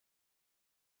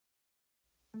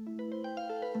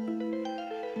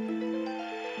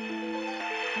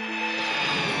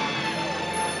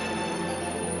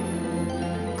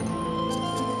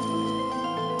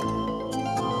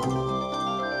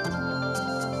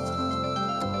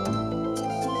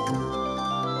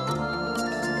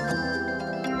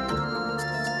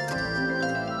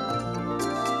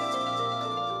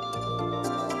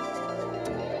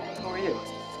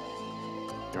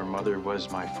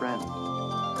was my friend.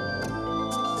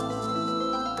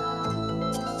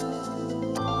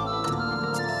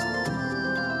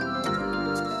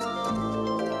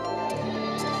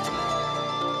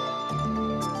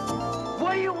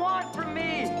 What do you want from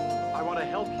me? I want to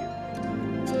help you.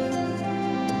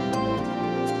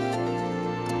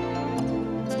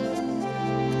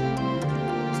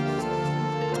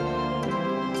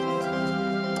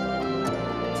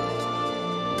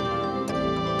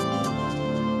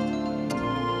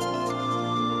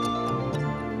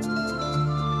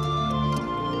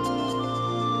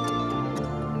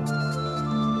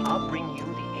 I'll bring you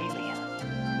the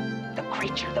alien, the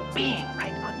creature, the being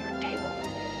right on your table.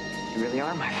 You really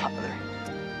are my father.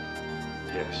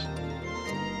 Yes,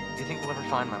 Do you think we'll ever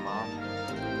find my mom?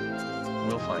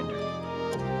 we'll find her.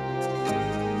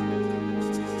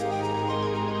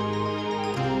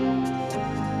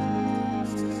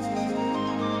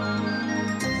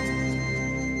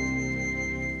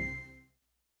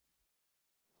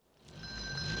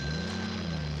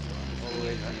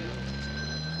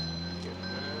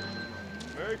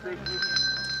 Merry Christmas.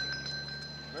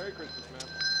 Merry Christmas, ma'am.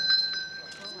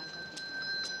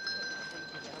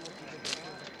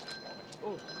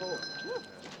 Oh, cold.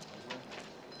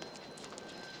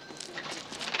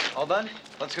 All done?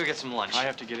 Let's go get some lunch. I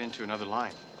have to get into another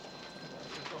line.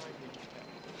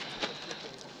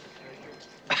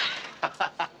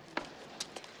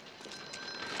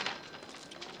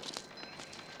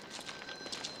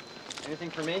 Anything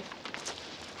for me?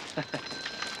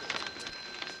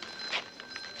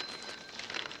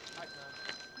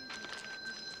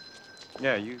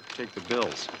 Yeah, you take the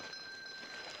bills.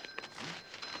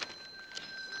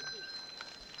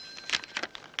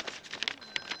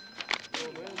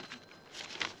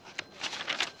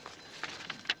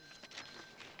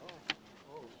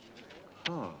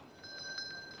 Oh,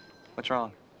 What's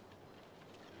wrong?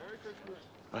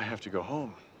 I have to go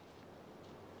home.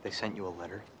 They sent you a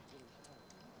letter?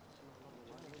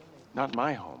 Not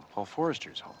my home, Paul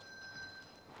Forrester's home.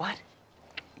 What?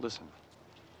 Listen,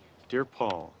 dear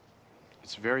Paul,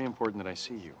 it's very important that I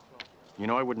see you. You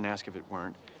know I wouldn't ask if it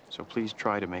weren't, so please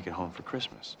try to make it home for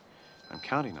Christmas. I'm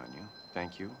counting on you.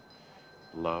 Thank you.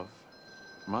 Love,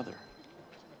 Mother.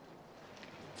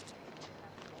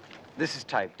 This is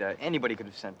typed. Anybody could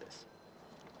have sent this.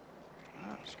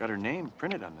 Oh, she's got her name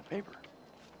printed on the paper.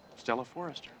 Stella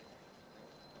Forrester.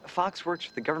 Fox works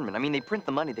for the government. I mean, they print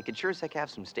the money. They could sure as heck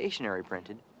have some stationery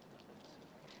printed.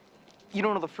 You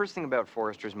don't know the first thing about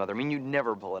Forrester's mother. I mean, you'd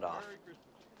never pull it off.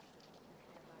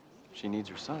 She needs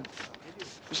her son.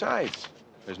 Besides,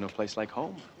 there's no place like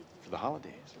home for the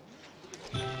holidays.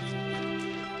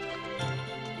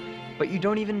 But you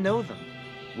don't even know them.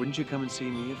 Wouldn't you come and see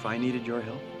me if I needed your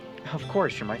help? Of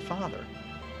course, you're my father.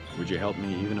 Would you help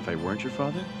me even if I weren't your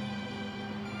father?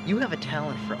 You have a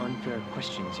talent for unfair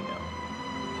questions, you know.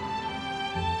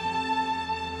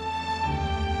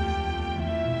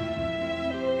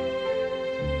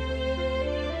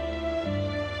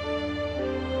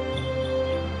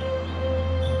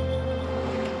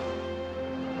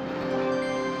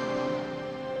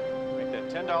 Make that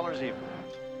 $10 even.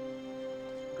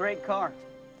 Great car.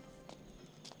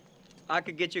 I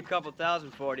could get you a couple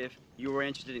thousand for it if you were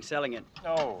interested in selling it.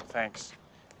 No, thanks.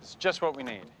 It's just what we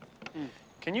need.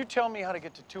 Can you tell me how to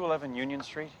get to 211 Union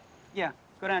Street? Yeah,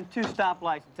 go down 2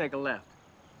 stoplights and take a left.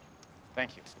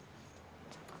 Thank you.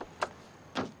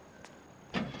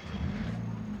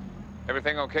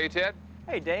 Everything okay, Ted?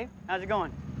 Hey, Dave, how's it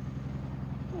going?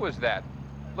 Who was that?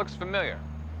 Looks familiar.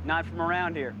 Not from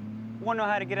around here. Want to know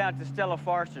how to get out to Stella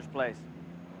Forrester's place.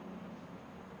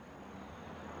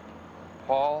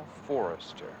 Paul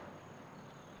Forrester.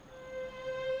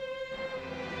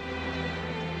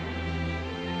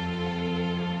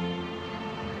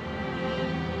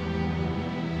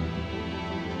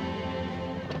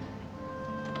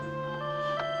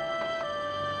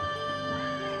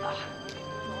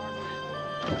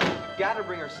 Gotta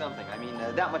bring her something. I mean,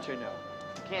 that much I know.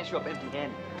 You can't show up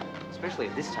empty-handed, especially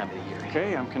at this time of the year.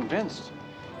 Okay, I'm convinced.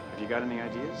 Have you got any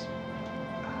ideas?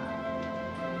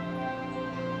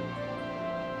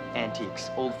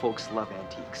 Antiques. Old folks love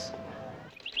antiques.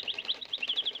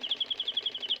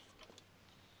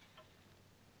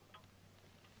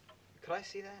 Could I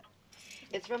see that?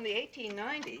 It's from the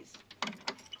 1890s.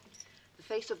 The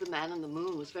Face of the Man in the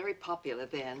Moon was very popular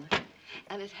then,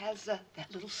 and it has that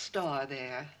little star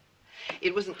there.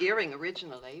 It was an earring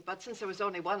originally, but since there was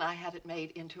only one, I had it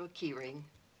made into a key ring.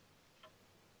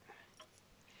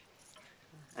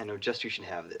 I know just who should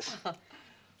have this.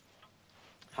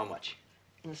 How much?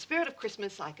 In the spirit of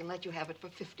Christmas, I can let you have it for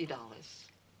 $50.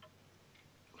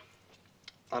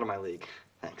 Out of my league.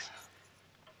 Thanks.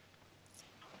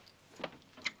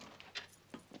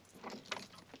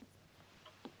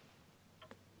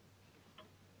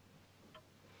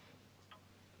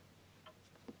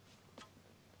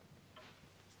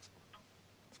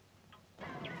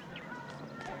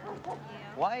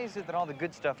 Why is it that all the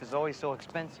good stuff is always so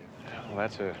expensive? Well,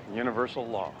 that's a universal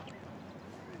law.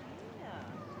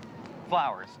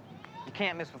 Flowers. You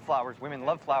can't miss with flowers. Women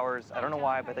love flowers. I don't know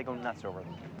why, but they go nuts over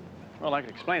them. Well, I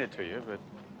could explain it to you, but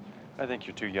I think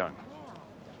you're too young.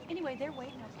 Anyway, they're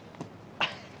waiting.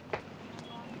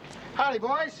 Howdy,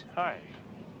 boys. Hi.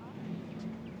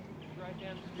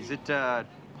 Is it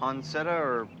poinsettia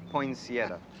or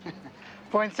poinsettia?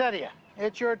 Poinsettia.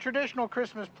 It's your traditional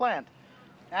Christmas plant.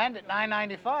 And at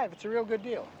 $9.95, it's a real good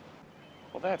deal.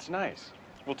 Well, that's nice.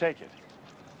 We'll take it.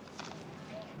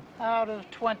 Out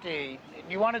of 20.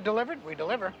 You want it delivered? We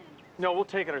deliver. No, we'll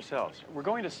take it ourselves. We're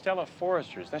going to Stella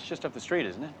Forrester's. That's just up the street,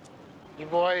 isn't it? You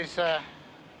boys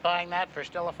buying that for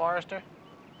Stella Forrester?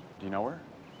 Do you know her?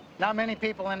 Not many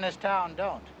people in this town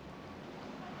don't.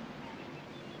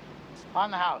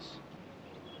 On the house.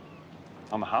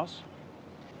 On the house?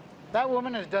 That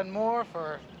woman has done more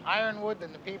for Ironwood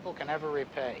than the people can ever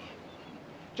repay.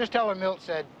 Just tell her Milt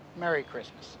said, Merry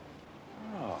Christmas.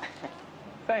 Oh,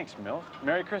 thanks, Milt.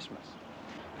 Merry Christmas.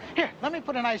 Here, let me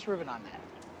put a nice ribbon on that.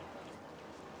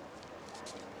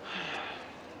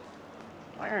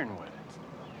 Ironwood.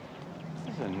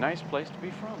 This is a nice place to be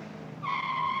from.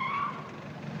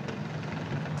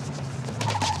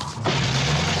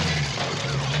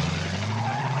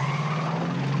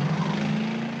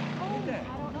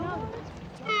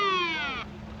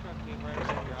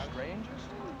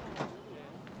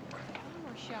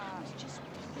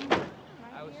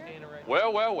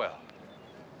 Well, well, well.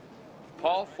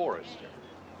 Paul Forrester.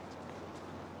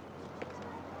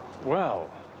 Well,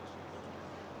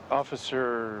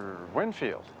 Officer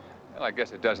Winfield. Well, I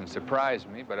guess it doesn't surprise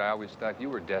me, but I always thought you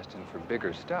were destined for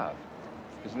bigger stuff.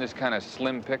 Isn't this kind of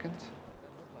slim pickings?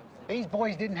 These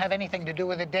boys didn't have anything to do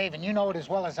with it, Dave, and you know it as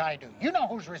well as I do. You know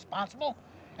who's responsible.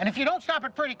 And if you don't stop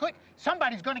it pretty quick,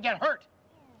 somebody's going to get hurt.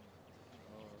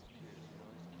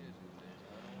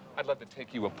 I'd love to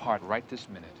take you apart right this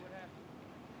minute.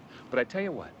 But I tell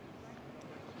you what,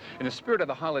 in the spirit of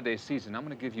the holiday season, I'm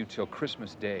going to give you till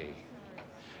Christmas Day.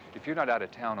 If you're not out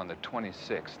of town on the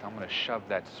 26th, I'm going to shove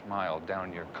that smile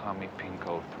down your commie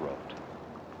pinko throat.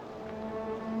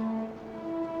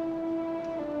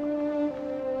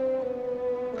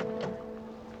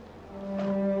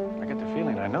 I get the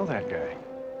feeling I know that guy.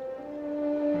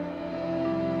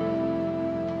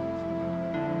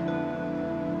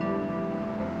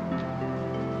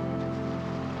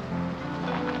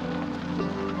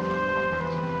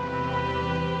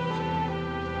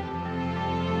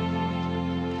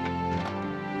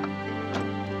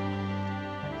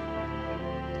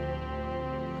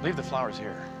 Leave the flowers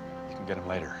here. You can get them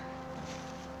later.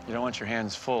 You don't want your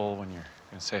hands full when you're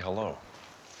going to say hello.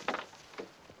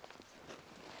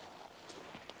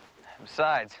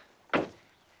 Besides,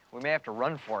 we may have to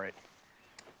run for it.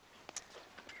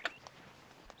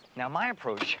 Now, my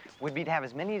approach would be to have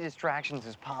as many distractions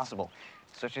as possible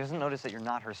so she doesn't notice that you're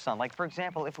not her son. Like, for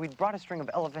example, if we'd brought a string of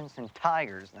elephants and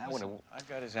tigers, that would have... I've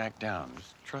got his act down.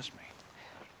 Just trust me.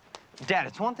 Dad,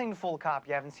 it's one thing to fool a cop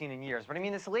you haven't seen in years, but I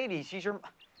mean, this lady, she's your...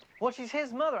 Well, she's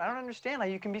his mother. I don't understand how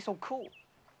you can be so cool.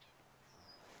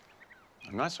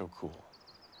 I'm not so cool.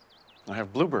 I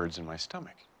have bluebirds in my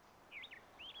stomach.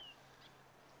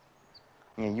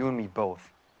 Yeah, you and me both.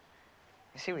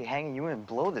 You see, we hang you and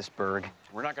blow this bird.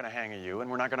 We're not going to hang a you,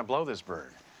 and we're not going to blow this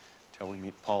bird till we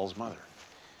meet Paul's mother.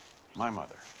 My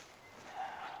mother.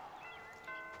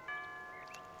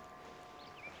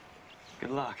 Good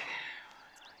luck.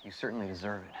 You certainly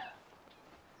deserve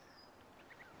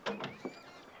it.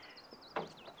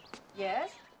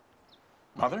 Yes?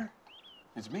 Mother?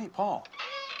 It's me, Paul.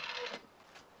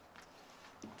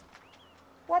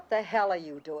 What the hell are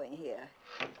you doing here?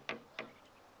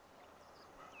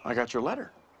 I got your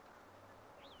letter.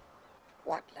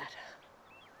 What letter?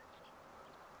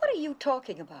 What are you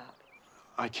talking about?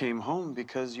 I came home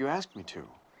because you asked me to.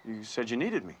 You said you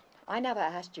needed me. I never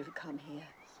asked you to come here.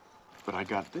 But I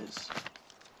got this.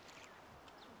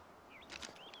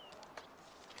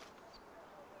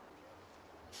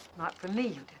 Not from me, you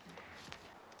didn't.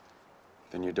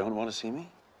 Then you don't want to see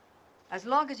me? As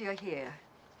long as you're here,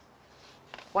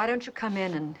 why don't you come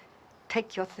in and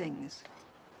take your things?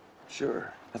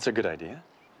 Sure. That's a good idea.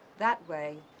 That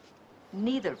way,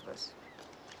 neither of us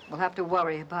will have to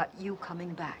worry about you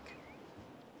coming back.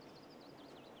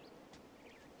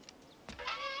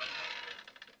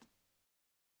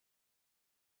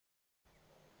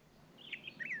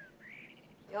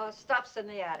 Your stuff's in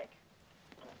the attic.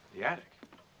 The attic?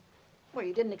 Well,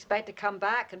 you didn't expect to come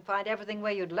back and find everything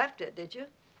where you'd left it, did you?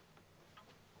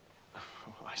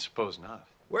 Well, I suppose not.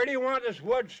 Where do you want this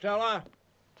wood, Stella?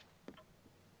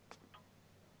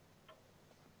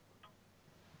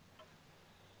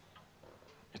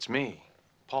 It's me,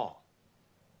 Paul.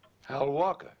 Hal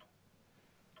Walker.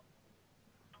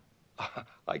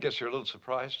 I guess you're a little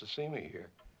surprised to see me here.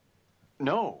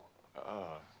 No.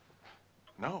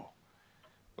 No.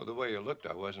 Well, the way you looked,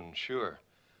 I wasn't sure.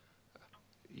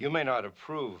 You may not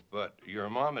approve, but your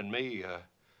mom and me,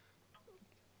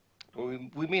 we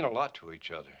mean a lot to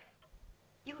each other.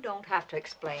 You don't have to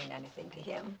explain anything to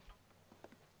him.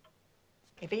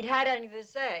 If he'd had anything to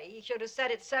say, he should have said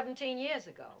it 17 years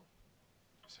ago.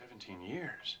 17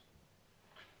 years?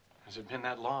 Has it been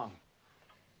that long?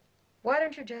 Why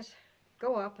don't you just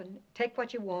go up and take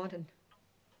what you want and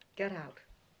get out?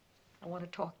 I want to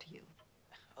talk to you.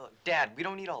 Dad, we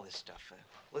don't need all this stuff.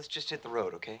 Let's just hit the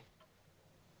road, okay?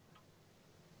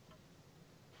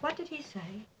 What did he say?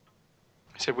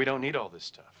 I said we don't need all this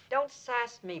stuff. Don't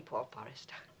sass me, Paul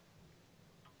Forrester.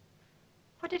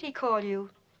 What did he call you?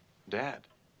 Dad.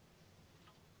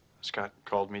 Scott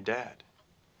called me Dad.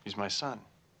 He's my son.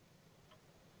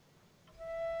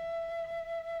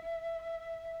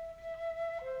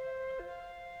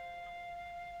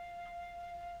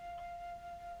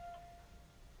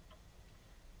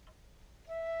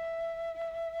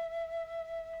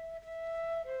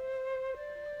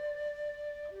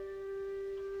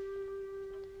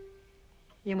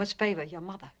 You must favor your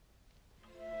mother.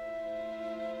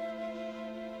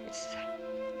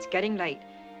 It's getting late.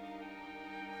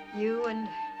 You and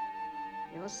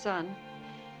your son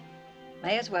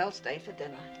may as well stay for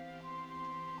dinner.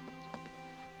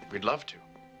 We'd love to.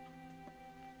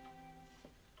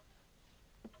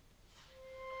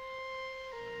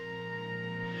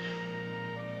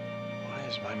 Why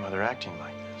is my mother acting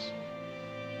like this?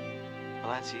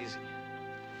 Well, that's easy.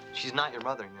 She's not your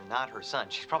mother and you're not her son.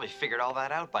 She's probably figured all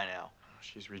that out by now.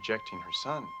 She's rejecting her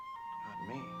son,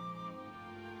 not me.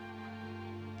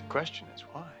 The question is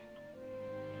why?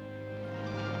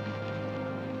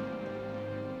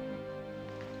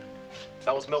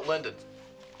 That was Milt Linden.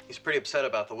 He's pretty upset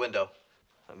about the window.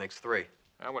 That makes 3.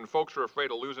 And when folks are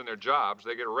afraid of losing their jobs,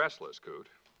 they get restless, Coot.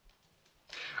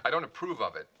 I don't approve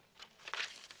of it.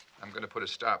 I'm going to put a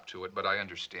stop to it, but I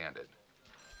understand it.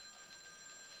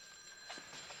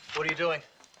 What are you doing?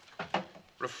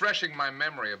 Refreshing my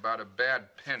memory about a bad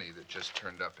penny that just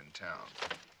turned up in town.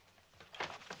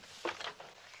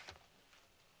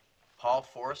 Paul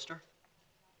Forrester?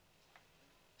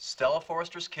 Stella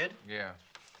Forrester's kid? Yeah.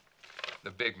 The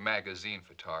big magazine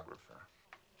photographer.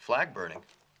 Flag burning.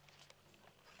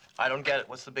 I don't get it.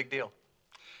 What's the big deal?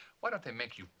 Why don't they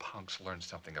make you punks learn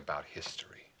something about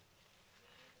history?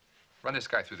 Run this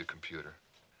guy through the computer.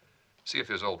 See if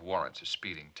his old warrants are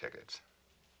speeding tickets.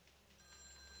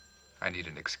 I need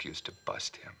an excuse to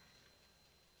bust him.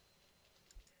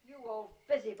 You old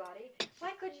busybody. Why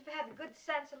couldn't you have had the good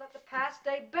sense to let the past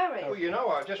day bury it? Oh, you know,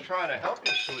 I was just trying to help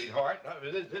you, sweetheart.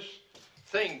 This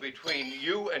thing between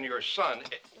you and your son...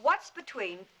 What's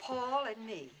between Paul and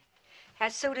me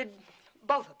has suited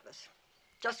both of us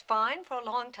just fine for a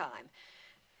long time.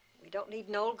 We don't need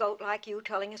an old goat like you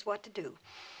telling us what to do.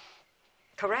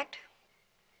 Correct?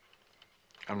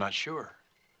 I'm not sure.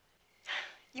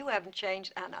 You haven't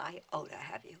changed an iota,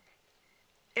 have you?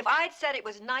 If I'd said it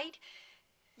was night,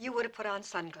 you would have put on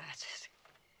sunglasses.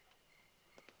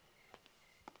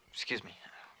 Excuse me.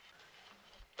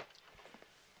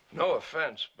 No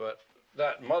offense, but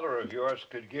that mother of yours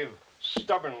could give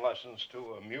stubborn lessons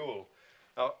to a mule.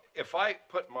 Now, if I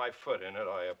put my foot in it,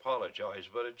 I apologize,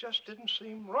 but it just didn't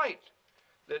seem right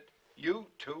that you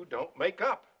two don't make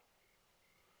up.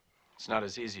 It's not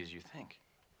as easy as you think.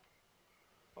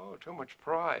 Oh, too much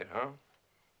pride, huh?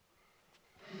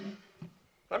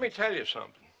 Let me tell you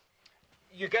something.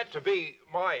 You get to be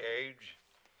my age,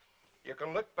 you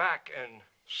can look back and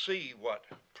see what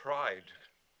pride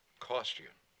cost you.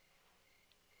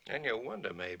 And you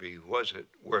wonder, maybe, was it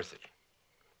worth it?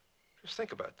 Just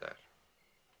think about that.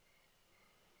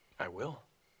 I will.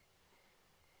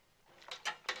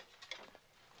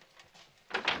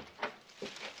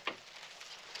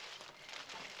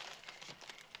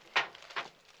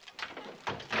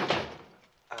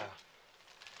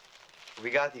 We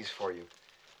got these for you.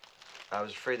 I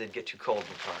was afraid they'd get too cold in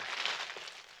the car.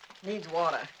 Needs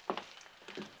water.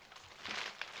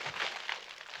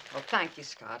 Well, thank you,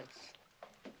 Scott.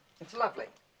 It's lovely.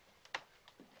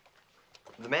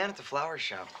 The man at the flower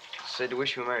shop said to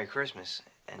wish you a Merry Christmas,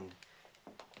 and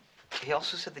he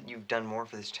also said that you've done more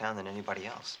for this town than anybody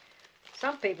else.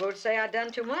 Some people would say I've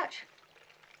done too much.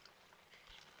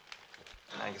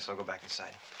 I guess I'll go back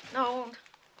inside. No,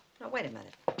 wait a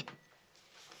minute.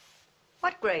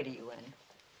 What grade are you in?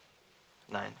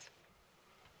 9th.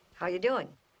 How you doing?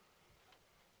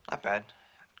 Not bad.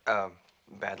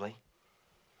 Badly.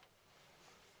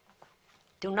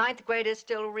 Do ninth graders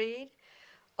still read?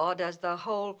 Or does the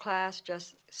whole class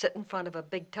just sit in front of a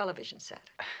big television set?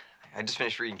 I just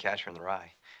finished reading Catcher in the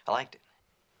Rye. I liked it.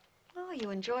 Oh, you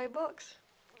enjoy books.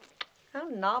 How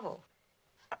novel.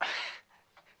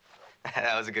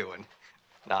 That was a good one.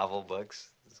 Novel, books.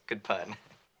 It's a good pun.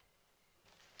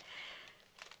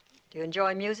 Do you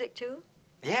enjoy music, too?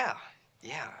 Yeah.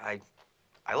 I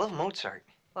love Mozart.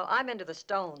 Well, I'm into the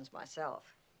Stones myself.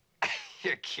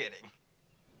 You're kidding.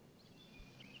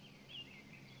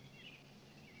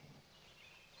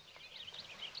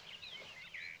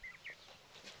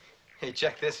 Hey,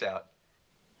 check this out.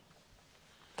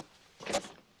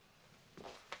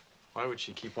 Why would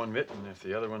she keep one mitten if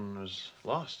the other one was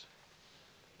lost?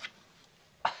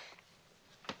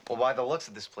 Well, by the looks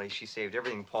of this place, she saved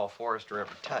everything Paul Forrester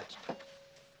ever touched.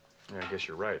 Yeah, I guess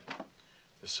you're right.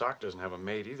 The sock doesn't have a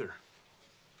mate either.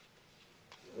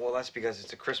 Well, that's because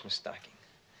it's a Christmas stocking.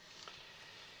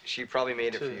 She probably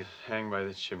made it for you. Hang by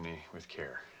the chimney with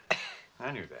care.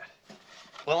 I knew that.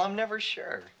 Well, I'm never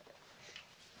sure.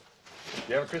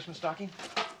 You have a Christmas stocking?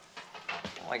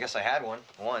 Well, I guess I had one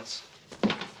once.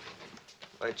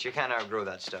 But you kind of outgrow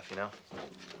that stuff, you know?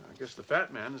 I guess the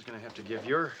fat man is going to have to give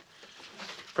your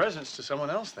presents to someone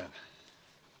else then.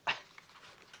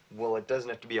 Well, it doesn't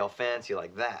have to be all fancy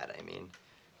like that. I mean,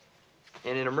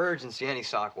 in an emergency, any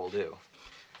sock will do.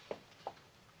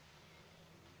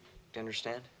 Do you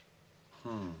understand?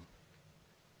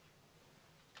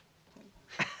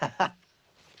 Kind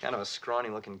of a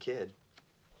scrawny-looking kid.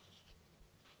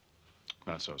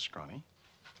 Not so scrawny.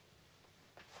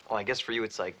 Well, I guess for you,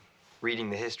 it's like reading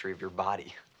the history of your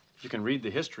body. You can read the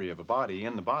history of a body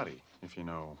in the body if you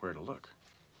know where to look.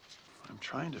 I'm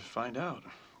trying to find out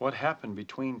what happened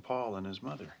between Paul and his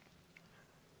mother.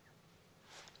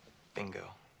 Bingo.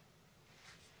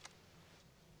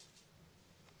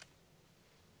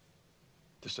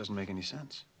 This doesn't make any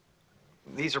sense.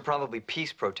 These are probably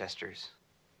peace protesters.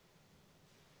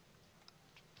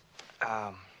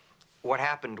 What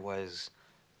happened was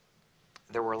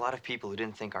there were a lot of people who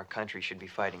didn't think our country should be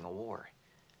fighting a war.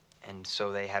 And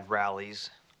so they had rallies.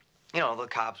 You know, the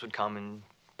cops would come and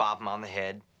bop them on the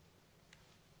head.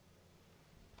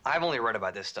 I've only read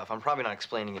about this stuff. I'm probably not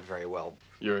explaining it very well.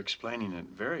 You're explaining it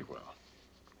very well.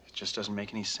 It just doesn't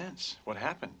make any sense. What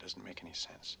happened doesn't make any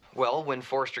sense. Well, when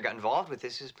Forrester got involved with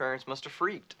this, his parents must have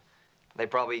freaked. They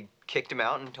probably kicked him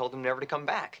out and told him never to come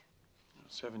back.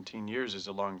 17 years is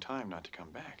a long time not to come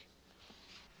back.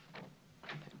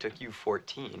 It took you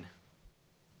 14.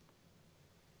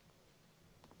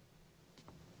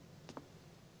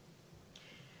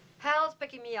 Hal's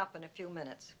picking me up in a few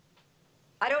minutes.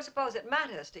 I don't suppose it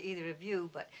matters to either of you,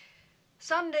 but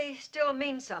Sunday still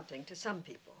means something to some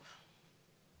people.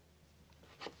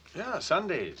 Yeah,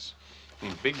 Sundays. I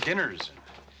mean, big dinners, and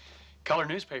color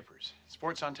newspapers,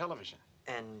 sports on television.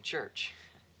 And church.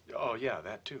 Oh, yeah,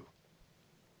 that too.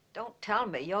 Don't tell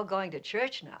me you're going to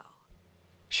church now.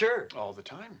 Sure. All the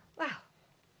time. Well,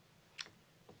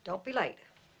 don't be late.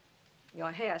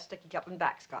 Your hair's sticking up and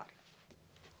back, Scott.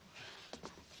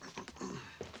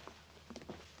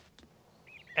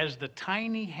 As the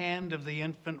tiny hand of the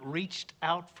infant reached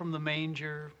out from the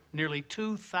manger nearly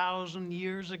 2,000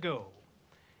 years ago,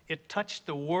 it touched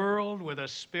the world with a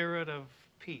spirit of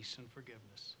peace and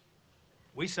forgiveness.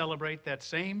 We celebrate that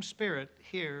same spirit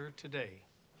here today.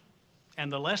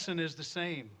 And the lesson is the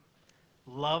same.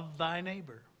 Love thy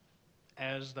neighbor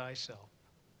as thyself.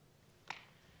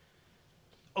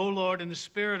 O Lord, in the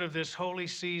spirit of this holy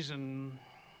season,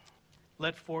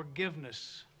 let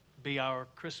forgiveness be our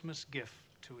Christmas gift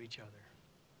to each other.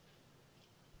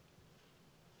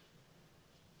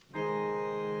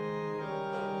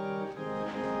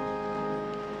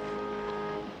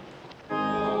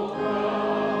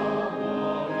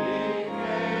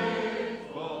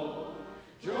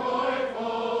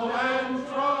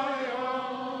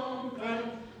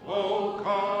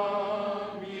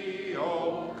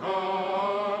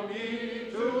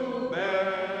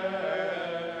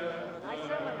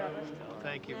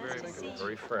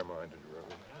 Very fair-minded,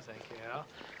 Reverend. Thank you, Al.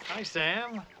 Hi,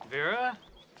 Sam. Vera.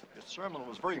 Your sermon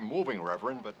was very moving,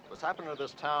 Reverend, but what's happening to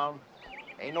this town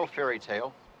ain't no fairy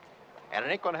tale, and it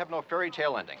ain't gonna have no fairy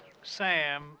tale ending.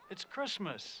 Sam, it's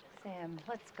Christmas. Sam,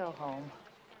 let's go home.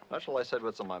 That's all I said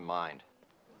what's on my mind.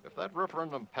 If that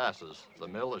referendum passes, the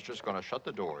mill is just gonna shut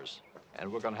the doors,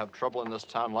 and we're gonna have trouble in this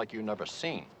town like you never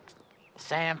seen.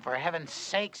 Sam, for heaven's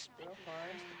sakes,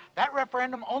 that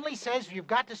referendum only says you've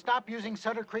got to stop using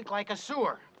Sutter Creek like a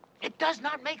sewer. It does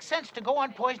not make sense to go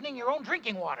on poisoning your own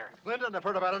drinking water. Lyndon, I've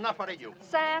heard about enough out of you.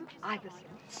 Sam, Iverson,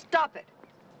 stop it.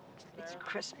 It's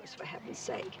Christmas, for heaven's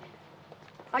sake.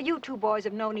 Now, you two boys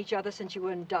have known each other since you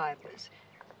were in diapers.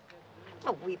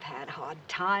 Oh, we've had hard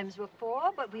times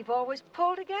before, but we've always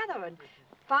pulled together and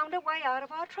found a way out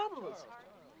of our troubles.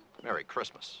 Merry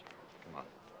Christmas. Come on.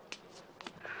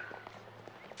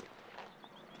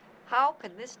 How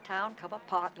can this town come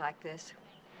apart like this?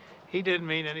 He didn't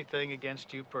mean anything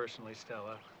against you personally,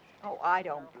 Stella. Oh, I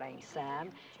don't blame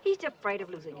Sam. He's afraid of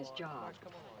losing his job.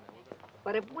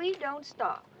 But if we don't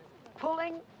stop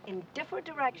pulling in different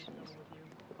directions,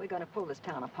 we're going to pull this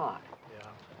town apart. Yeah.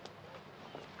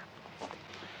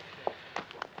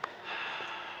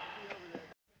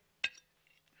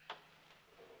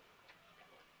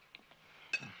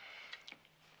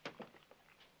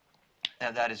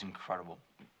 Now, that is incredible.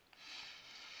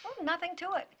 Oh, nothing to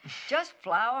it. Just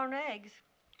flour and eggs.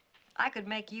 I could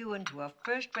make you into a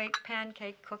first-rate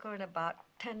pancake cooker in about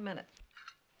 10 minutes.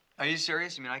 Are you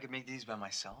serious? I mean, I could make these by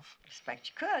myself? Expect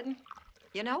you could.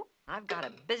 You know, I've got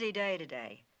a busy day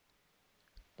today.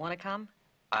 Want to come?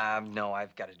 No,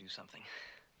 I've got to do something.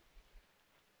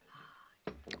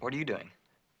 What are you doing?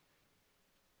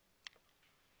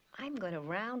 I'm going to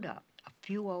round up a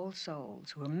few old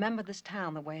souls who remember this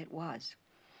town the way it was.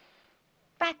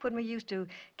 Back when we used to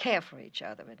care for each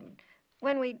other and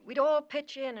when we'd all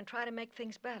pitch in and try to make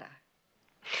things better.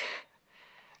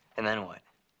 And then what?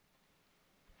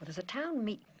 Well, there's a town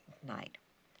meeting tonight,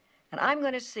 and I'm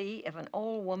going to see if an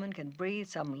old woman can breathe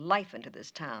some life into this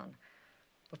town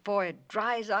before it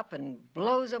dries up and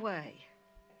blows away.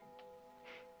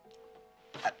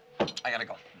 I gotta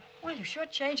go. Well, you sure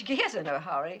change gears in a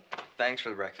hurry. Thanks for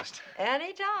the breakfast.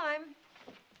 Anytime.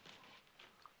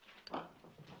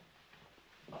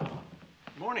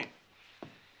 Morning.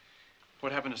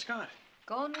 What happened to Scott?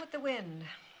 Gone with the wind.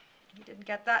 He didn't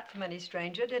get that from any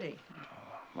stranger, did he?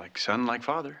 Like son, like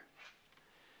father.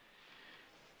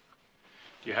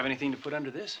 Do you have anything to put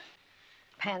under this?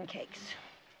 Pancakes.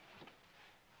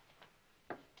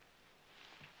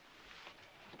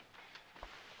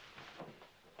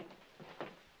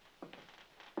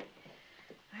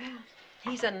 Well,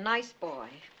 he's a nice boy.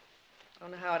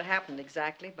 Don't know how it happened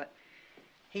exactly, but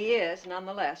he is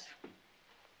nonetheless.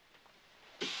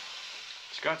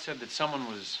 Scott said that someone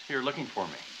was here looking for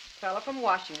me. Fella from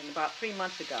Washington about 3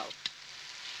 months ago.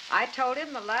 I told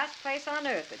him the last place on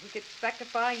earth that he could expect to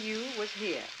find you was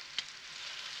here.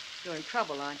 You're in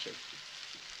trouble, aren't you?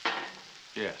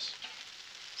 Yes.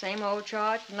 Same old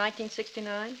charge from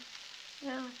 1969?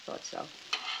 Yeah, I thought so.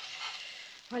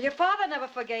 Well, your father never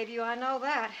forgave you, I know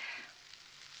that.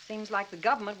 Seems like the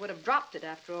government would have dropped it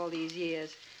after all these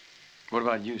years. What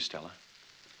about you, Stella?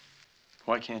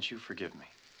 Why can't you forgive me?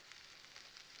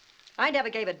 I never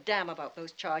gave a damn about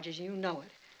those charges, you know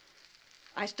it.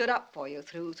 I stood up for you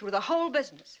through the whole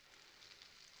business.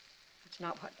 That's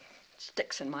not what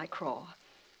sticks in my craw.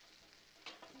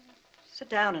 Sit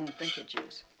down and drink your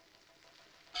juice.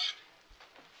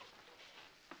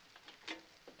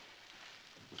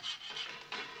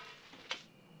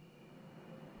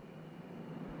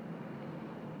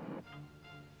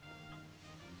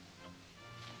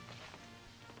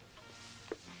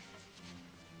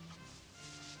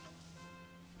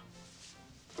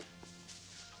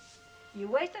 You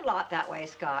waste a lot that way,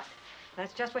 Scott.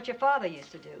 That's just what your father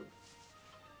used to do.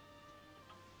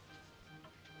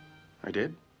 I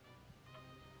did?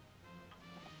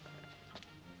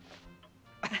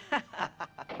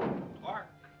 Hark,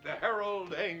 the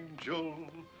herald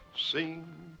angels sing.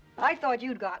 I thought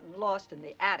you'd gotten lost in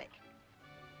the attic.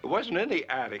 It wasn't in the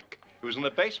attic. It was in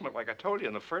the basement, like I told you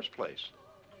in the first place.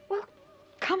 Well,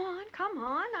 come on, come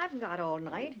on. I've got all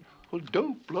night. Well,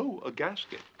 don't blow a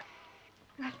gasket.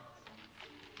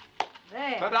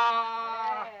 There.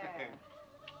 Ta-da! There.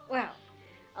 Well,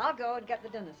 I'll go and get the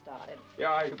dinner started.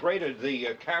 Yeah, I grated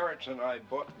the carrots and I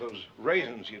bought those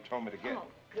raisins you told me to get. Oh,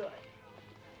 good.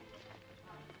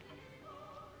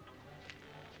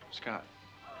 Scott,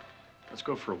 let's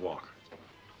go for a walk.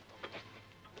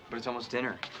 But it's almost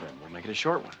dinner. Then we'll make it a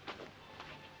short one.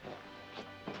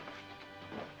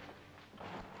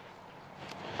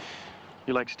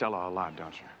 You like Stella a lot,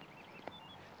 don't you?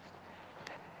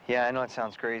 Yeah, I know it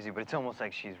sounds crazy, but it's almost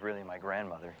like she's really my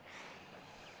grandmother.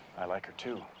 I like her,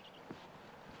 too.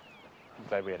 I'm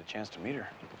glad we had a chance to meet her.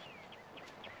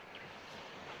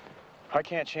 I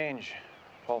can't change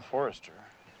Paul Forrester,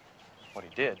 what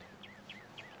he did.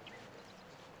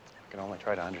 I can only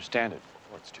try to understand it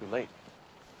before it's too late.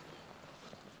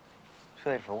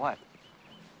 Too late for what?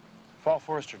 Paul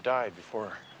Forrester died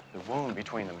before the wound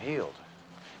between them healed.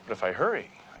 But if I hurry,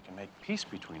 I can make peace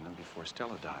between them before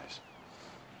Stella dies.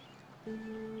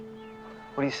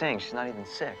 What are you saying? She's not even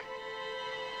sick.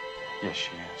 Yes,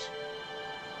 she is.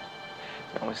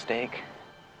 No mistake.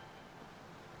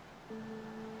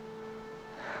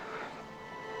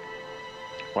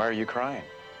 Why are you crying?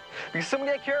 Because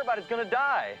somebody I care about is gonna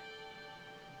die.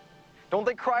 Don't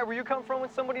they cry where you come from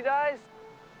when somebody dies?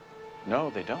 No,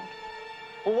 they don't.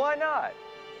 Well, why not?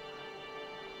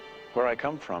 Where I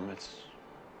come from, it's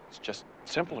just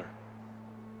simpler.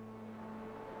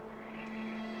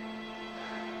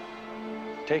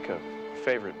 Take a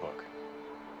favorite book,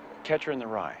 Catcher in the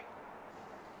Rye.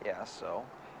 Yeah, so?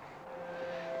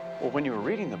 Well, when you were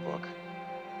reading the book,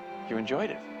 you enjoyed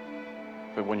it.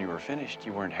 But when you were finished,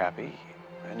 you weren't happy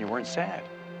and you weren't sad.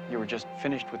 You were just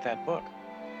finished with that book.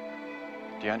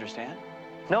 Do you understand?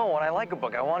 No, when I like a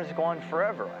book, I want it to go on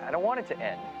forever. I don't want it to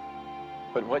end.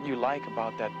 But what you like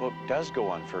about that book does go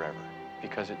on forever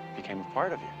because it became a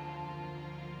part of you.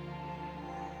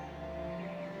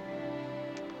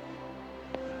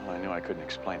 Well, I knew I couldn't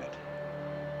explain it.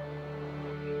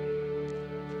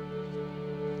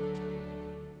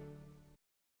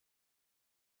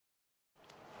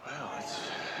 Well, it's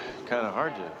kind of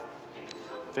hard to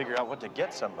figure out what to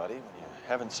get somebody when you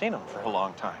haven't seen them for a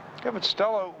long time. Yeah, but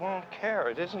Stella won't care.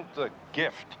 It isn't the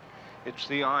gift. It's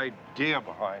the idea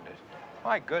behind it.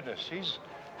 My goodness, she's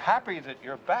happy that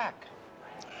you're back.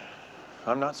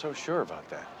 I'm not so sure about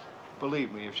that.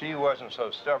 Believe me, if she wasn't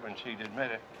so stubborn, she'd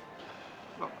admit it.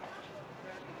 Look,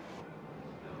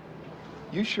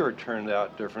 you sure turned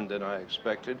out different than I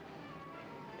expected.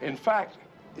 In fact,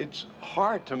 it's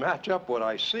hard to match up what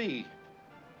I see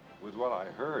with what I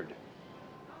heard.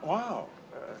 Wow.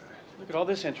 Look at all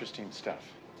this interesting stuff.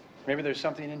 Maybe there's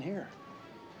something in here.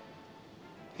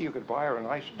 You could buy her a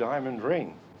nice diamond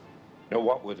ring. You know,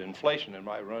 what with inflation, it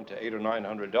might run to $800 or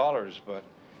 $900, but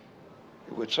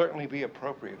it would certainly be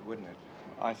appropriate, wouldn't it?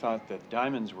 I thought that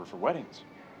diamonds were for weddings.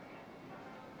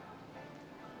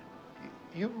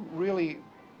 You really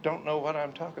don't know what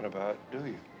I'm talking about, do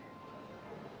you?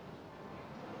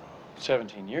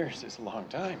 17 years is a long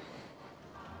time.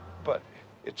 But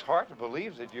it's hard to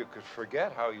believe that you could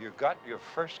forget how you got your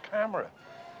first camera.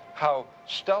 How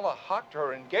Stella hocked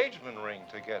her engagement ring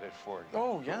to get it for you.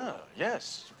 Oh, yeah,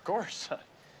 yes, of course.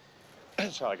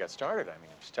 That's how I got started. I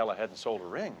mean, if Stella hadn't sold a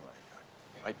ring,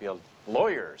 I might be a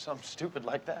lawyer or something stupid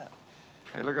like that.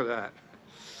 Hey, look at that.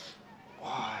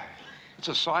 Why, it's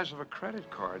the size of a credit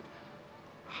card.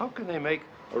 How can they make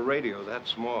a radio that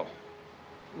small?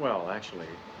 Well, actually,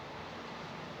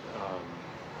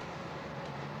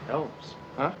 elves.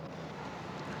 Huh?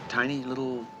 Tiny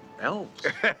little elves.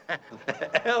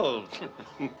 Elves.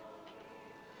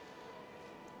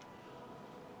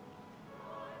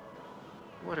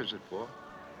 What is it for?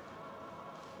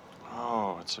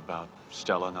 Oh, it's about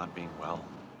Stella not being well.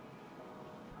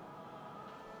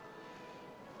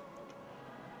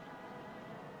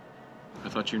 I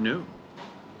thought you knew.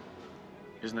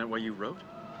 Isn't that why you wrote?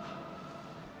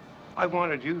 I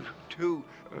wanted you to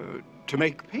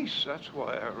make peace. That's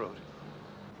why I wrote it.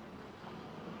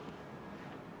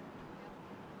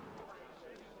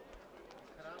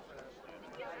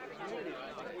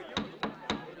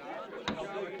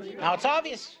 Now, it's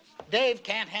obvious Dave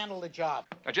can't handle the job.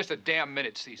 Now, just a damn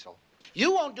minute, Cecil.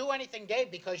 You won't do anything,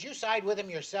 Dave, because you side with him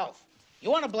yourself.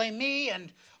 You want to blame me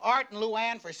and Art and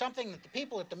Luann for something that the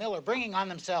people at the mill are bringing on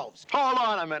themselves. Hold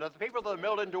on a minute. The people at the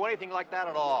mill didn't do anything like that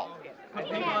at all.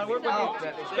 Expect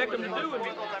them to do it.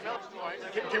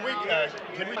 Can we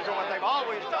do what they've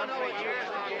always done for years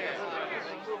and years?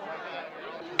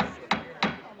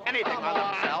 Anything on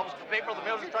themselves. The people at the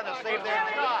mill are trying to save their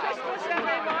jobs. Christmas,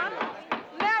 everyone.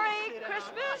 Merry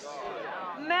Christmas.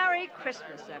 Merry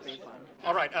Christmas, everyone.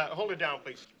 All right, hold it down,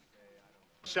 please.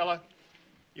 Stella,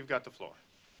 you've got the floor.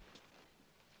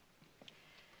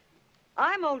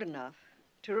 I'm old enough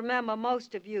to remember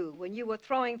most of you when you were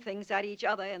throwing things at each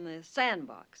other in the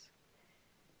sandbox.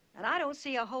 And I don't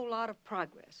see a whole lot of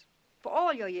progress for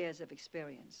all your years of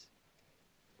experience.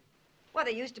 Well,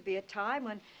 there used to be a time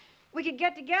when we could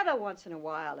get together once in a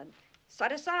while and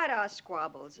set aside our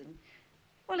squabbles and,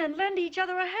 well, and lend each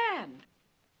other a hand.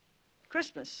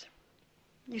 Christmas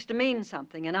used to mean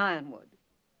something in Ironwood.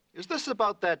 Is this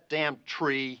about that damn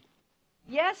tree?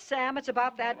 Yes, Sam, it's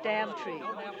about that damn tree.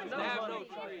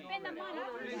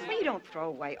 Well, you don't throw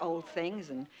away old things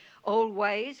and old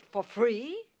ways for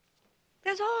free.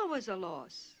 There's always a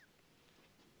loss.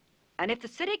 And if the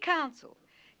city council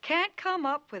can't come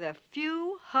up with a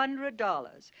few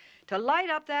 $100s to light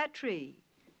up that tree,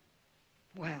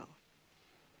 well,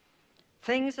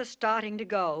 things are starting to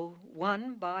go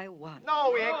one by one.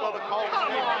 No, we ain't going to call it.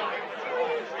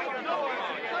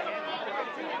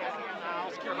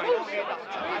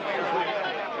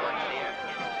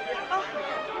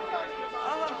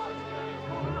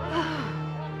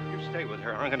 You stay with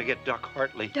her. I'm going to get Doc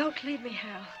Hartley. Don't leave me,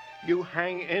 Hal. You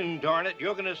hang in, darn it.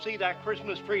 You're gonna see that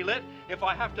Christmas tree lit if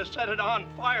I have to set it on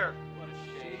fire. What a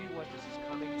shame what this is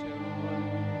coming to.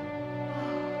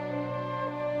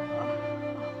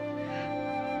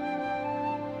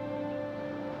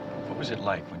 What was it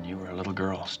like when you were a little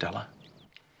girl, Stella?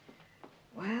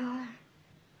 Well,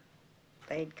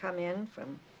 they'd come in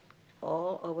from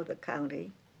all over the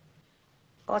county,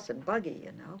 horse and buggy,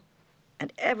 you know,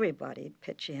 and everybody'd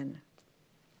pitch in.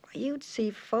 You'd see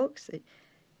folks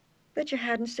that you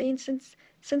hadn't seen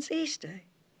since Easter.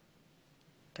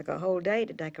 Took a whole day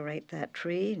to decorate that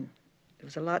tree, and it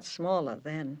was a lot smaller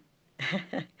then.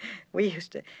 We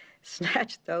used to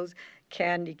snatch those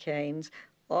candy canes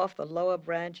off the lower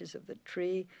branches of the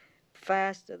tree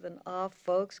faster than our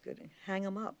folks could hang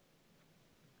them up.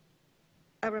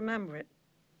 I remember it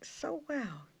so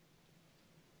well.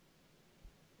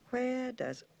 Where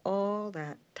does all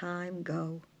that time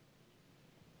go?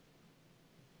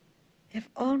 If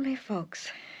only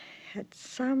folks had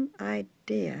some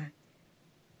idea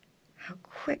how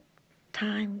quick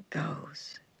time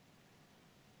goes.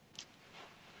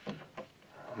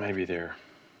 Maybe they're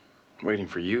waiting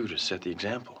for you to set the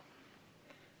example.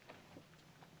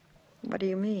 What do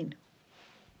you mean?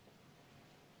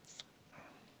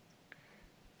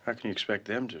 How can you expect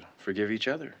them to forgive each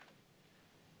other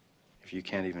if you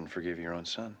can't even forgive your own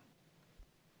son?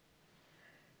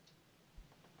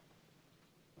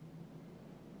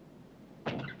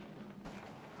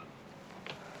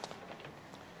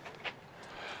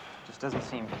 Just doesn't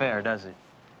seem fair, does it?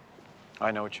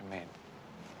 I know what you mean.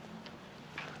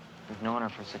 We've known her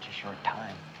for such a short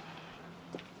time.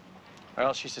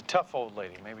 Well, she's a tough old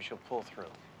lady. Maybe she'll pull through.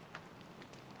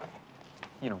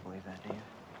 You don't believe that, do you?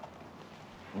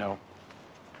 No.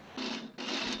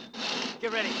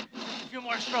 Get ready. A few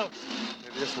more strokes.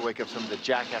 Maybe this will wake up some of the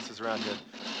jackasses around here.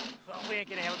 Well, we ain't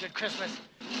gonna have a good Christmas.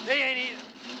 They ain't either.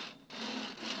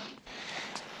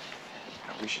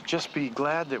 We should just be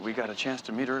glad that we got a chance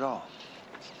to meet her at all.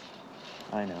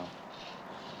 I know.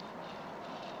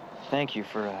 Thank you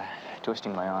for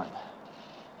twisting my arm.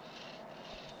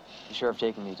 You sure have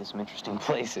taken me to some interesting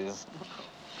places.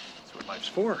 That's what life's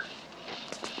for.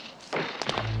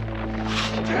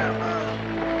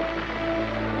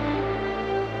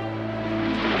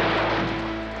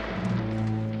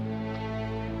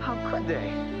 How could they?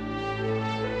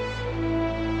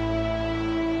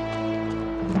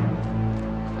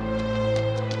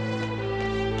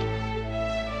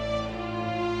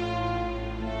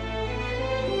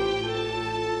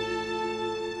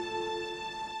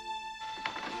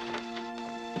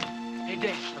 Hey,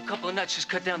 Dave, a couple of nuts just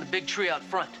cut down the big tree out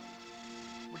front.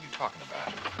 What are you talking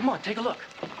about? Come on, take a look.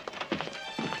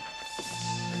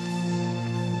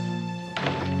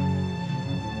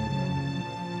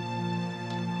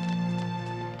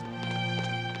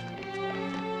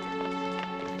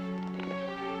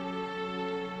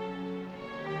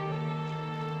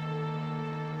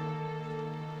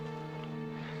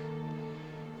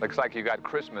 Looks like you got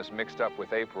Christmas mixed up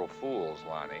with April Fools,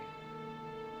 Lonnie.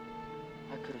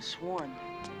 I could have sworn.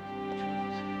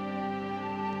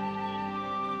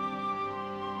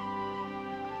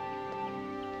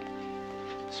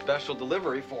 Special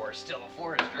delivery for Stella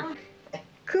Forrester.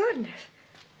 Goodness,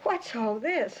 what's all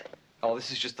this? Oh,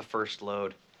 this is just the first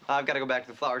load. I've got to go back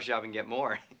to the flower shop and get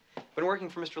more. Been working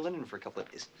for Mr. Linden for a couple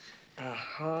of days. A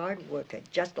hard worker,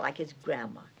 just like his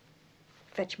grandma.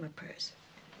 Fetch my purse.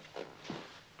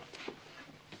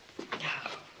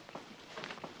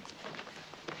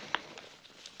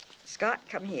 Scott,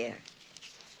 come here.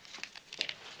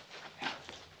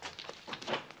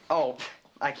 Oh,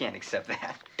 I can't accept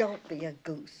that. Don't be a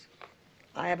goose.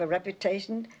 I have a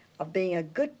reputation of being a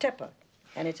good tipper,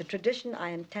 and it's a tradition I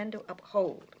intend to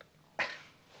uphold.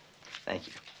 Thank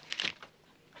you.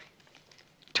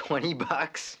 20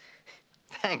 bucks?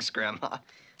 Thanks, Grandma.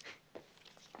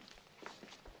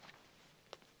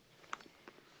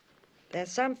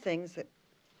 There's some things that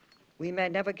we may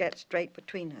never get straight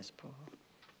between us, Paul.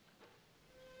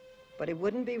 But it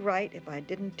wouldn't be right if I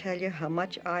didn't tell you how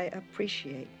much I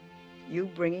appreciate you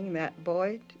bringing that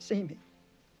boy to see me.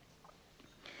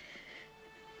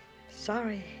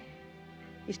 Sorry,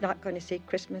 he's not going to see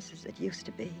Christmas as it used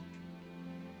to be.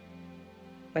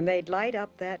 When they'd light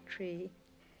up that tree,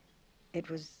 it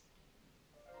was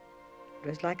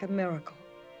like a miracle.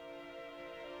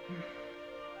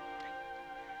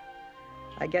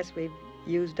 I guess we've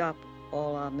used up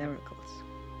all our miracles.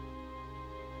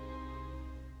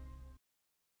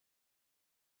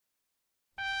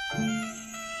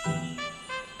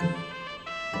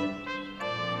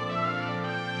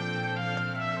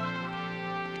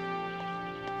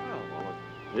 Well, all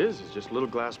it is just little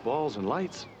glass balls and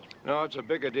lights. No, it's a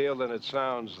bigger deal than it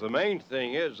sounds. The main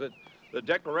thing is that the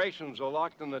decorations are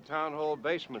locked in the town hall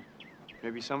basement.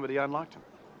 Maybe somebody unlocked them.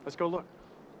 Let's go look.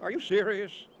 Are you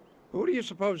serious? Who do you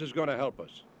suppose is going to help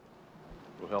us?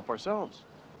 We'll help ourselves.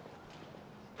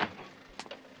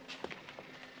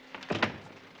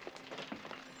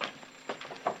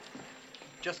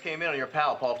 Just came in on your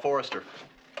pal, Paul Forrester.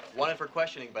 Wanted for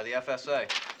questioning by the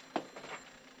FSA.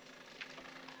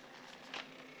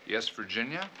 Yes,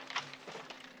 Virginia?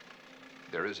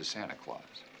 There is a Santa Claus.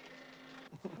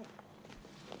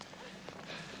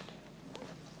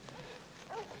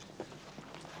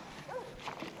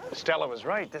 Stella was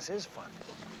right. This is fun.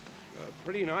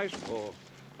 Pretty nice, Paul.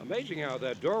 Amazing how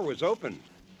that door was open.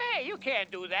 Hey, you can't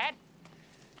do that.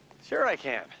 Sure I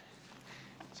can.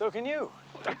 So can you.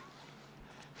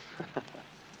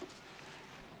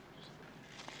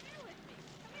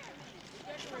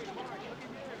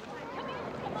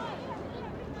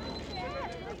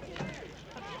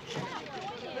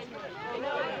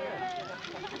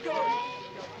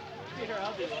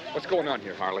 What's going on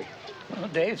here, Harley? Well,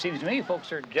 Dave, seems to me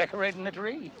folks are decorating the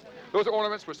tree. Those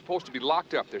ornaments were supposed to be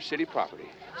locked up. They're city property.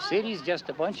 City's just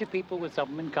a bunch of people with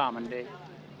something in common, Dave.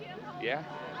 Yeah?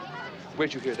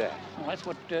 Where'd you hear that? Well, that's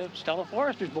what Stella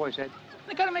Forrester's boy said.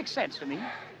 It kind of makes sense to me.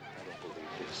 I don't believe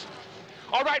this.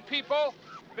 All right, people.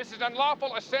 This is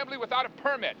unlawful assembly without a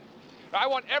permit. Now, I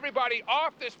want everybody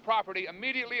off this property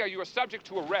immediately, or you are subject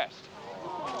to arrest.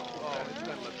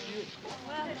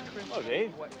 Oh,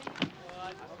 Dave.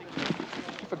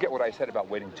 Forget what I said about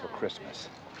waiting till Christmas.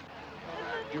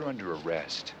 You're under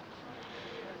arrest.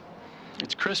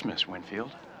 It's Christmas,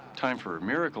 Winfield. Time for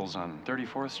miracles on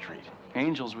 34th Street.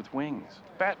 Angels with wings.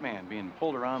 Batman being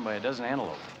pulled around by a dozen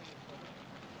antelope.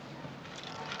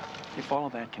 If all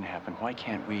of that can happen, why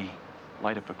can't we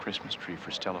light up a Christmas tree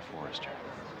for Stella Forrester?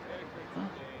 Huh?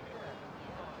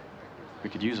 We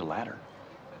could use a ladder.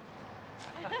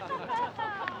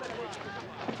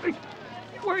 Hey,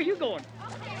 where are you going?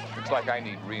 Looks like I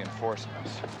need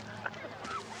reinforcements.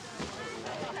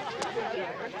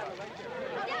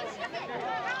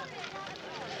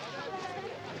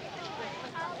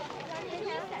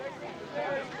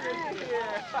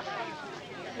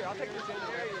 I'll take this in.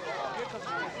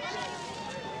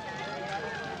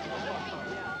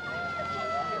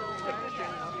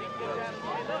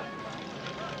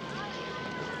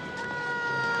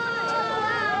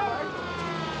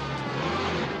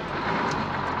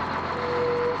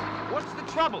 What's the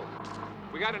trouble?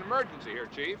 We got an emergency here,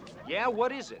 Chief. Yeah,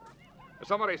 what is it?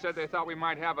 Somebody said they thought we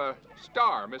might have a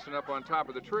star missing up on top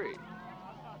of the tree.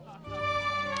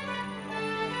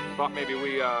 Thought maybe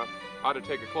we ought to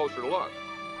take a closer look.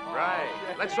 Right.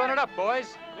 Let's run it up,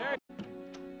 boys.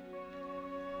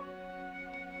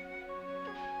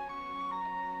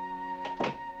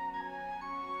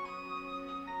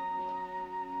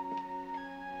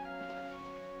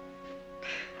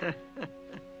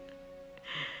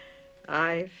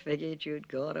 I figured you'd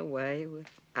gone away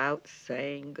without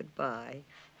saying goodbye.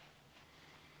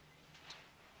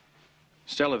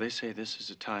 Stella, they say this is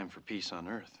a time for peace on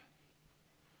Earth.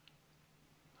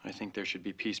 I think there should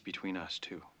be peace between us,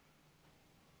 too.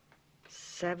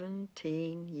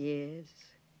 17 years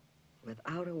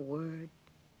without a word.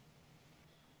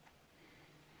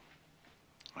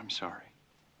 I'm sorry.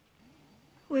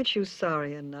 Weren't you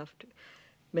sorry enough to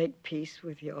make peace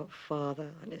with your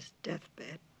father on his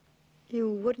deathbed? You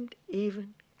wouldn't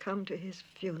even come to his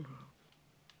funeral.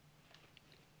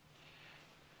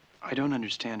 I don't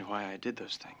understand why I did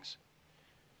those things.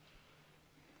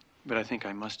 But I think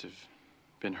I must have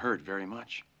been hurt very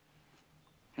much.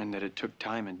 And that it took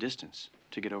time and distance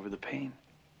to get over the pain.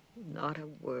 Not a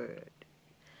word.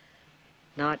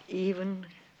 Not even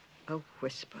a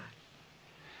whisper.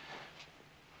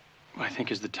 I think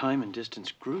as the time and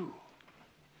distance grew,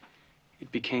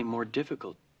 it became more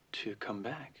difficult to come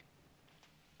back.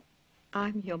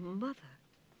 I'm your mother.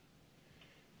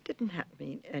 Didn't that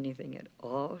mean anything at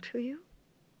all to you?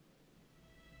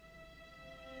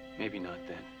 Maybe not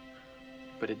then,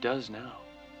 but it does now.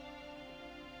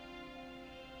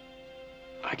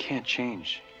 I can't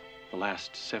change the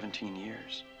last 17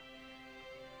 years.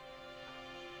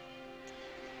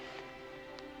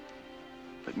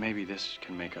 But maybe this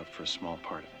can make up for a small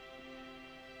part of it.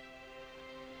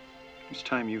 It's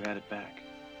time you had it back.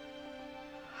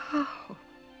 How?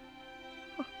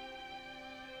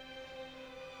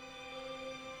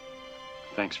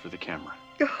 Thanks for the camera.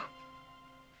 Oh.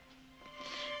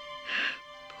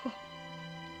 Paul.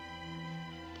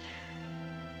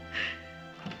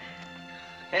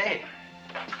 Hey.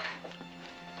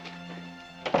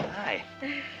 Hi.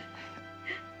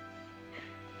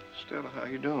 Stella, how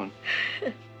you doing?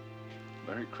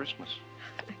 Merry Christmas.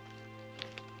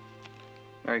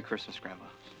 Merry Christmas, Grandma.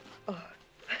 Oh,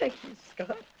 thank you,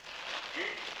 Scott.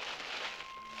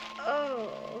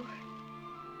 Oh.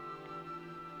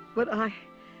 But I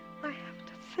haven't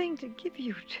a thing to give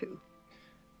you to.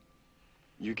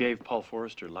 You gave Paul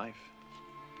Forrester life.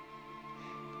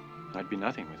 I'd be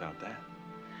nothing without that.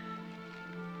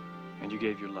 And you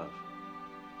gave your love.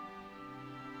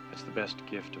 That's the best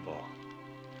gift of all.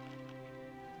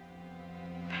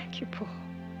 Thank you, Paul.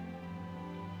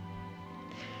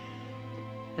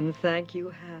 And thank you,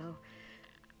 Hal,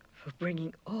 for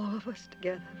bringing all of us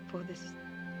together for this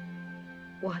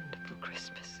wonderful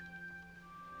Christmas.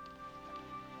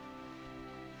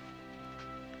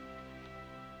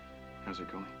 How's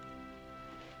it going?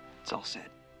 It's all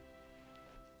set.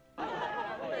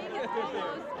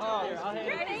 Oh,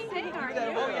 put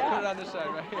it on this side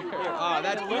right here. Oh,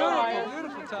 that's beautiful,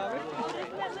 beautiful, Tommy.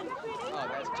 Oh,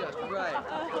 that's just right.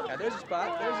 Now, there's a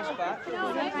spot. There's a spot.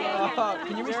 Oh,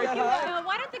 can you reach that high?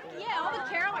 Why don't all the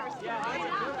carolers.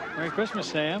 Merry Christmas,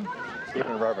 Sam.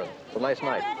 Evening, Reverend. It's a nice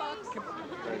night.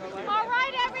 All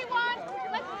right, everyone.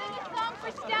 Let's sing a song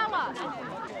for Stella.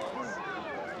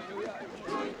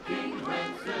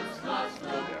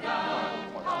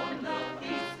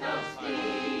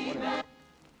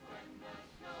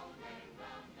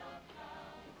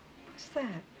 What's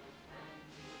that?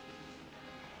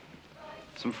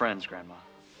 Some friends, Grandma.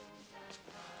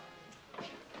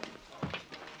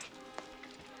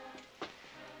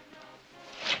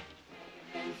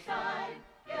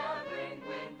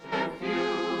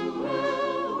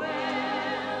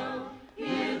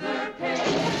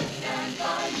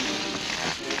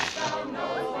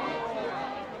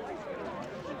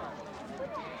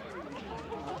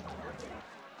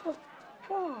 Oh,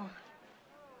 Paul.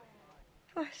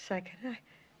 For a second,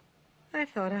 I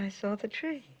thought I saw the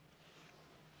tree.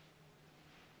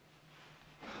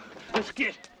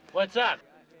 Skid. What's up?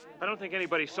 I don't think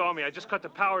anybody saw me. I just cut the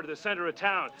power to the center of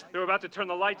town. They were about to turn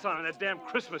the lights on that damn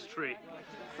Christmas tree.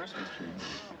 Christmas tree?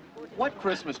 What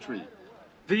Christmas tree?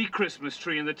 The Christmas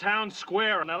tree in the town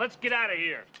square. Now let's get out of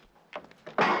here.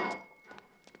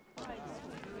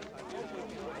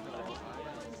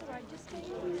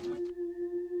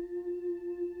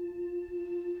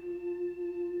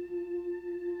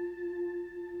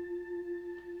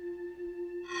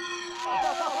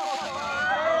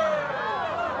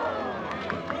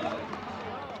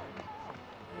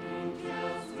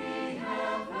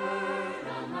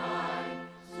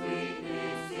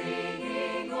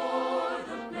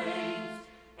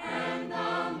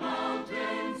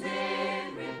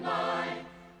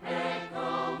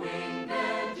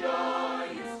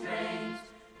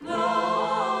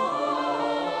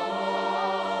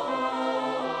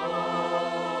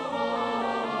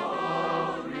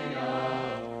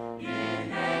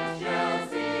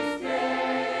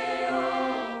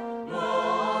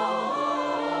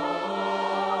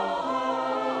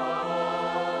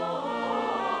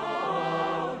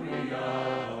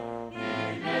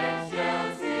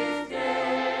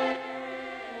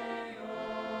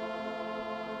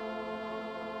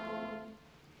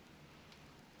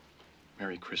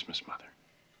 Merry Christmas, Mother.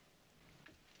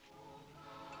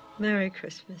 Merry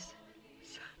Christmas.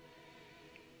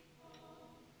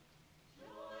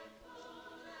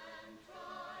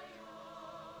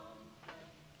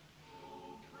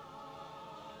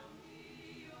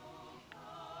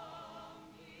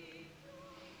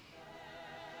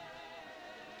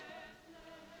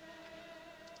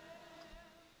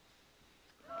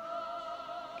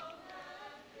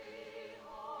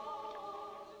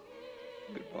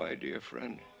 Goodbye, dear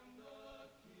friend.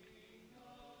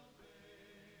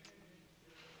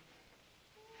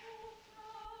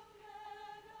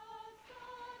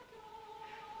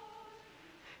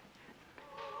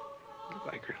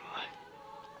 Goodbye, Grandma.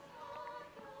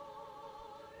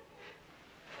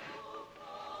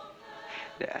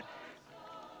 Dad.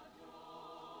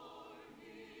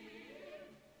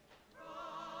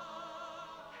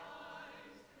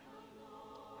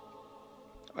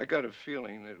 I got a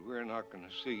feeling that we're not going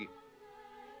to see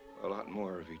a lot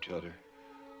more of each other.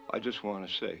 I just want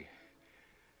to say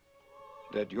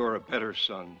that you're a better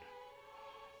son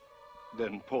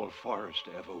than Paul Forrest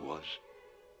ever was.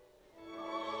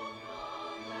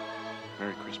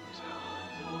 Merry Christmas, Hal.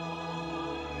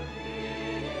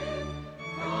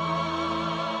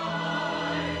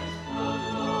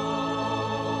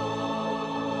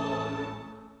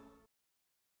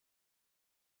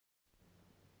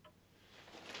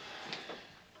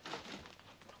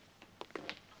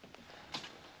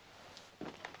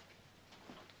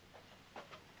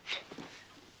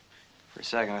 For a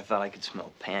second, I thought I could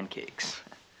smell pancakes.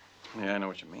 Yeah, I know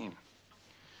what you mean.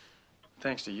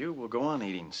 Thanks to you, we'll go on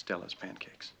eating Stella's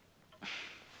pancakes.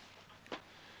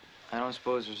 I don't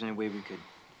suppose there's any way we could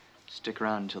stick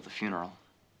around until the funeral.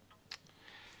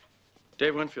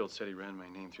 Dave Winfield said he ran my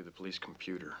name through the police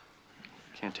computer.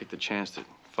 Can't take the chance that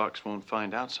Fox won't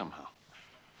find out somehow.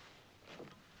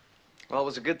 Well, it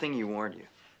was a good thing you warned you.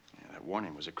 Yeah, that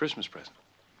warning was a Christmas present.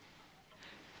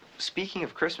 Speaking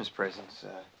of Christmas presents,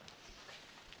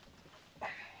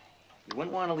 you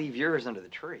wouldn't want to leave yours under the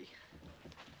tree.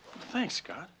 Thanks,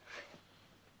 Scott.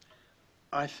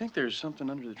 I think there's something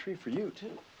under the tree for you,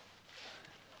 too.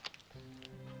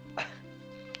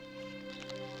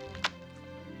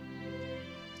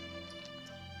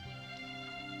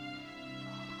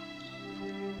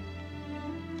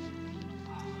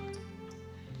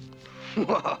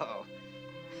 Whoa.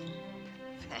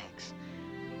 Thanks.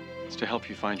 It's to help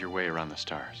you find your way around the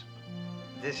stars.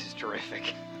 This is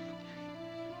terrific.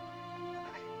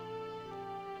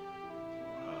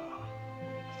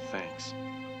 Thanks.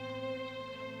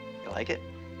 You like it?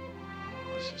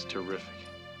 Oh, this is terrific.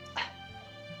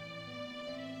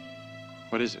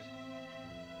 What is it?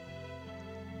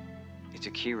 It's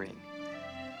a key ring.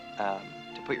 To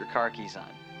put your car keys on.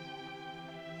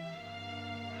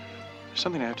 There's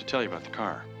something I have to tell you about the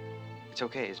car. It's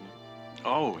okay, isn't it?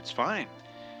 Oh, it's fine.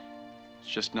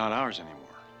 It's just not ours anymore.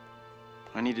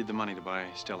 I needed the money to buy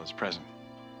Stella's present.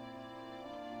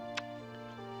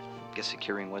 Guess the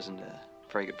key ring wasn't a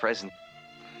very good present.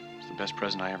 It's the best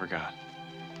present I ever got.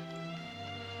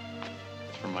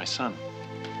 It's from my son.